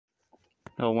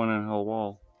Hell one and hell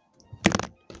wall.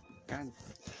 God.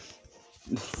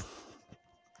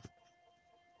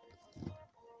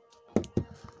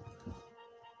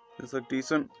 This look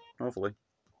decent? Hopefully.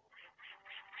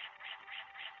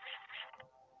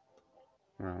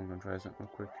 Well, I'm gonna try something real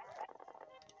quick.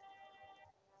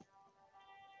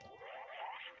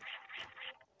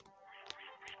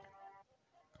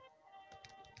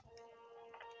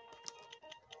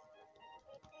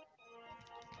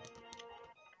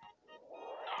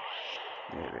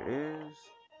 There it is.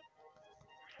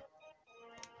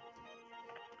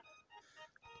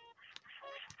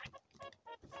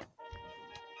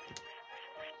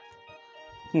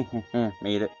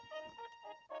 Made it.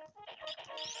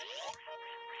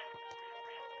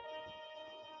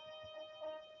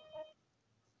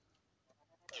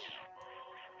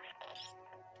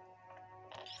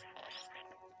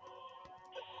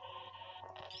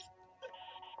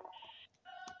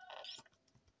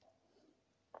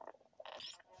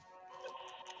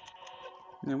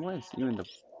 And what is even the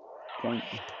point?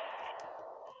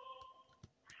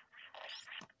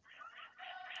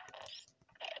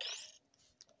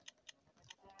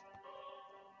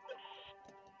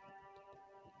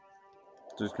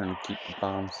 Just gonna keep the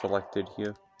bomb selected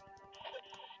here.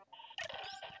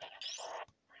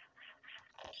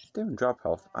 Damn, drop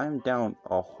health. I'm down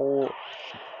a whole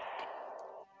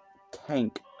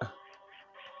tank.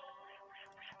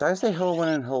 Did I say Hell 1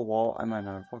 and Hell Wall? I might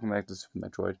not. Welcome back to Super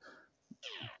Metroid.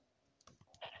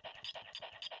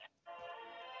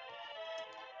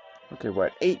 Okay, we're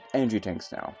at 8 energy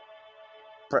tanks now.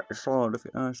 Pretty solid if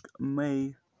you ask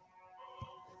me.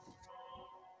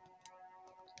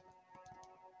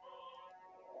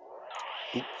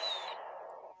 Oops.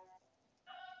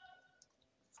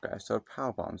 Forgot I still had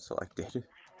power bomb selected.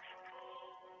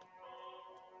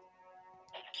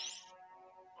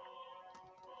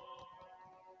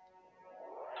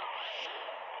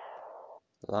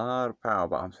 A lot of power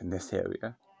bombs in this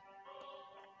area.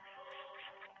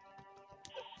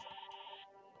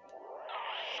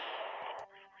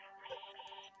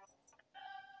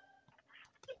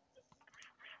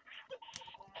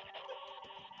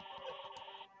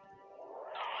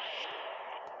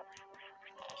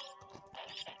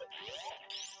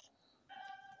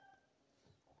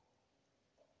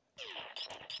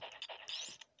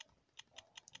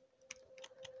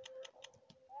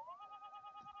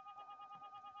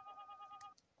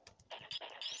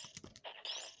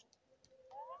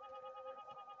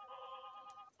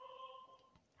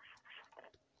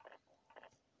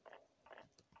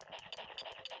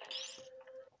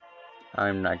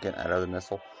 I'm not getting that other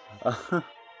missile.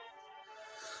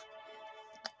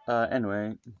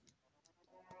 Anyway.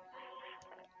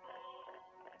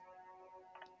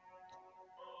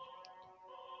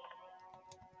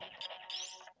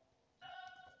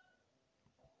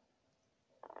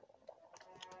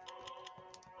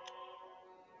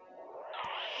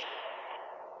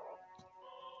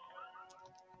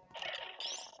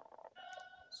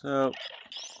 So,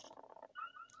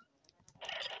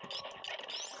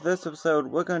 for this episode,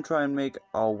 we're gonna try and make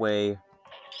our way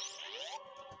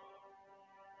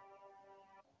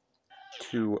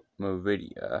to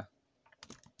Meridia.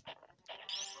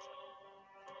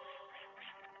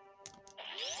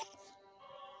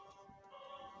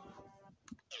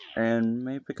 And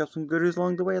maybe pick up some goodies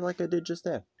along the way like I did just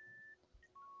there.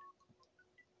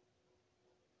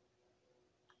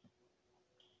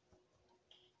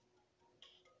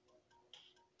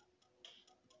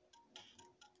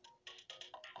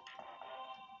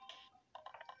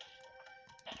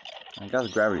 I got the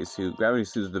gravity suit. Gravity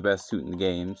suit is the best suit in the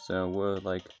game, so we're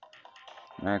like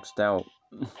maxed out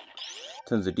in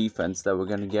terms of defense that we're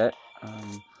gonna get.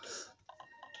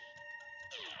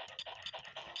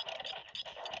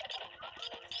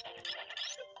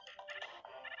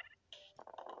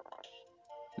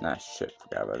 Nah, shit,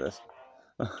 forgot about this.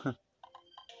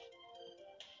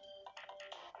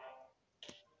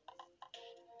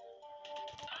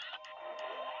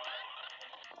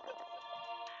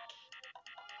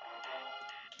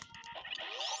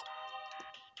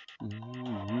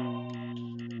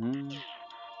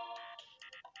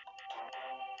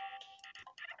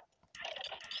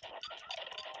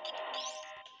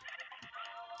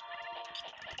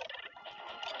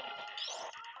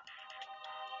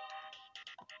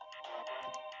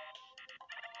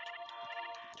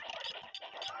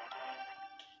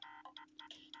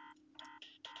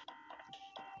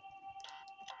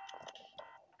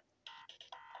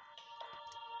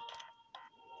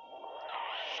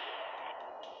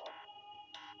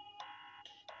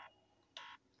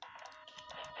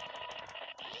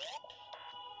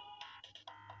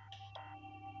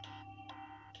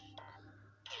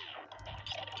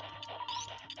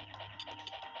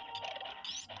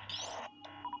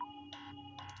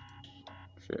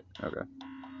 Okay.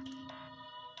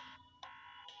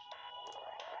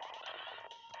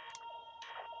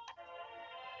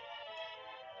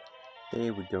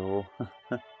 There we go.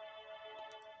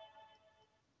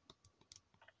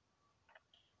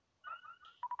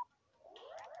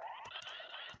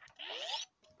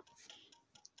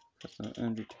 Press the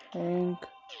energy tank.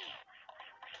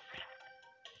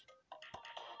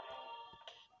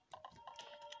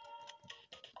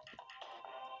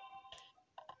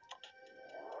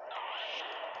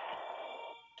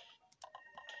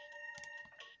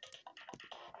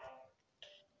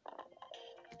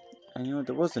 And you know,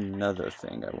 there was another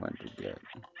thing I wanted to get.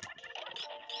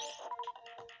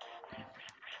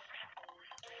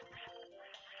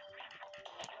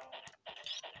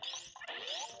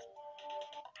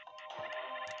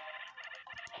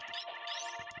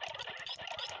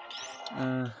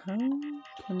 How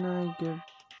can I get...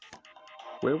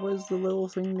 Where was the little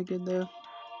thing to get there?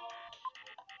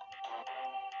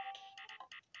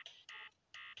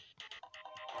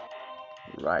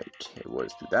 Right, it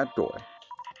was through that door.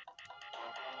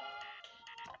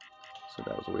 So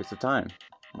that was a waste of time.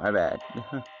 My bad.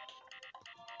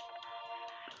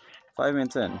 5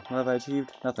 minutes in. What have I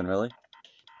achieved? Nothing really.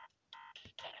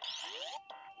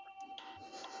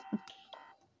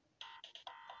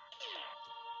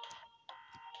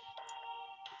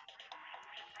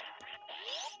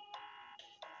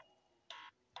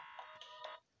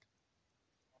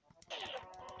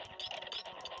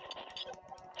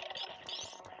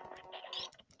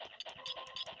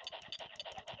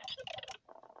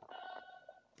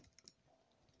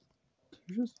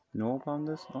 Can you just know about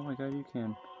this? Oh my god, you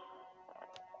can.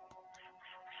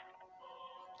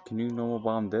 Can you normal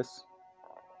bomb this?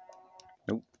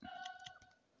 Nope.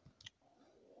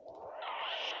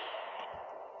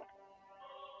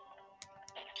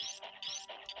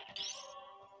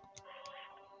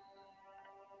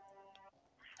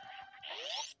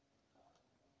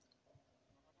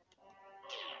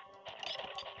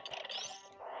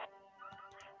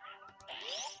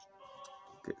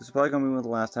 Okay, this is probably gonna be one of the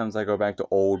last times I go back to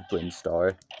old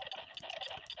Brinstar.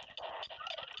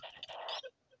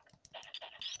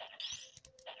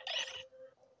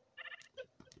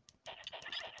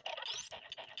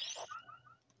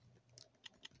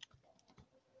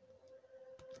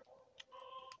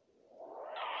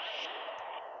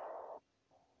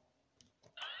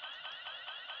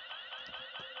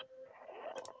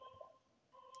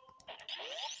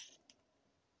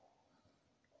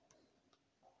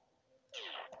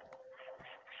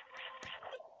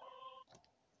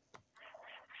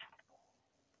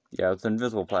 Yeah, it's an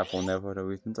invisible platform there for whatever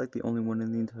reason. It's like the only one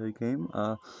in the entire game.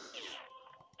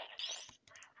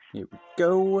 Here we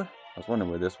go. I was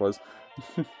wondering where this was.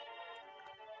 Like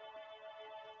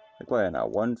what now?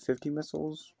 150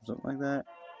 missiles? Something like that?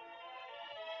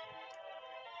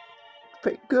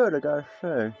 Pretty good, I gotta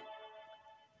say.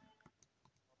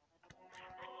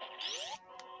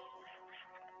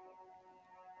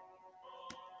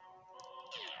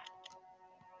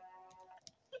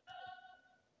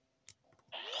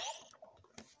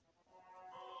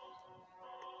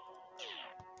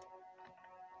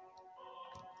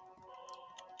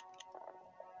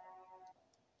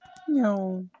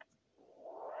 No.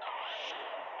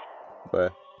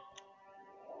 Where?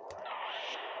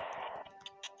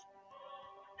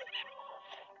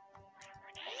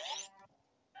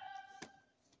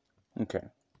 Okay.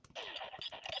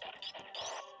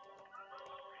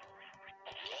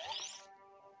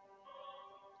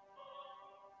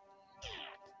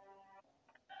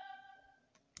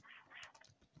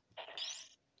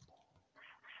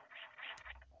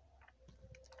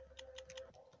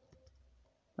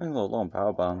 I'm a little low on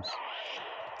power bombs.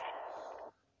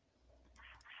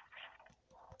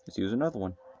 Let's use another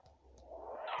one.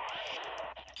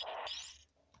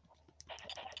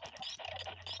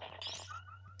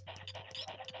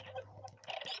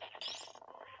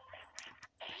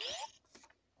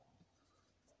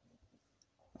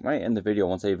 I might end the video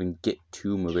once I even get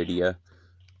to Meridia.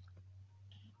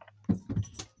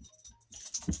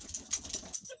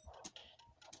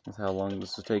 With how long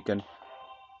this is taking.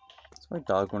 Does my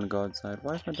dog want to go outside?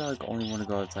 Why does my dog only want to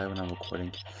go outside when I'm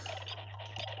recording?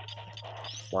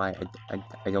 Why?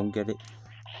 I don't get it.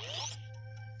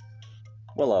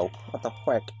 Willow, what the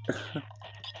frick?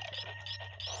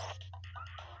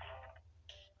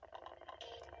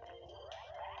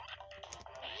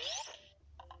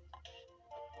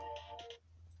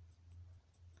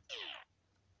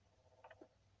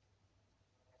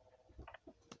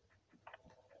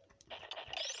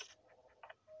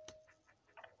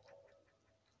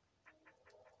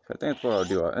 I think that's what I'll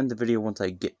do. I'll end the video once I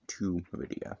get to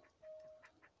Meridia.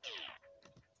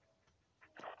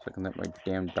 so I can let my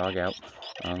damn dog out.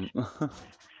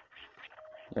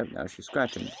 Yep, now she's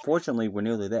scratching. Fortunately, we're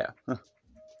nearly there.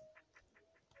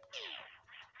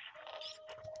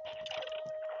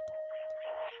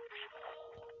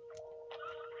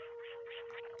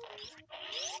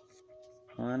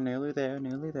 Nearly there,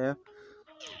 nearly there.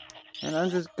 And I'm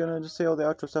just gonna say all the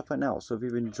outro stuff right now. So if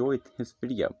you've enjoyed this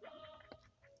video,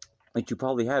 which you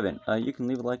probably haven't, you can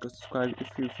leave a like or subscribe if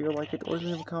you feel like it, or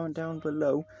leave a comment down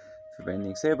below if you have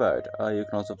anything to say about it. You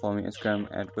can also follow me on Instagram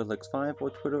at RealX5 or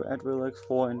Twitter at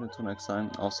RealX4. And until next time,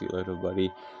 I'll see you later,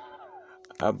 buddy.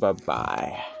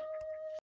 Bye-bye.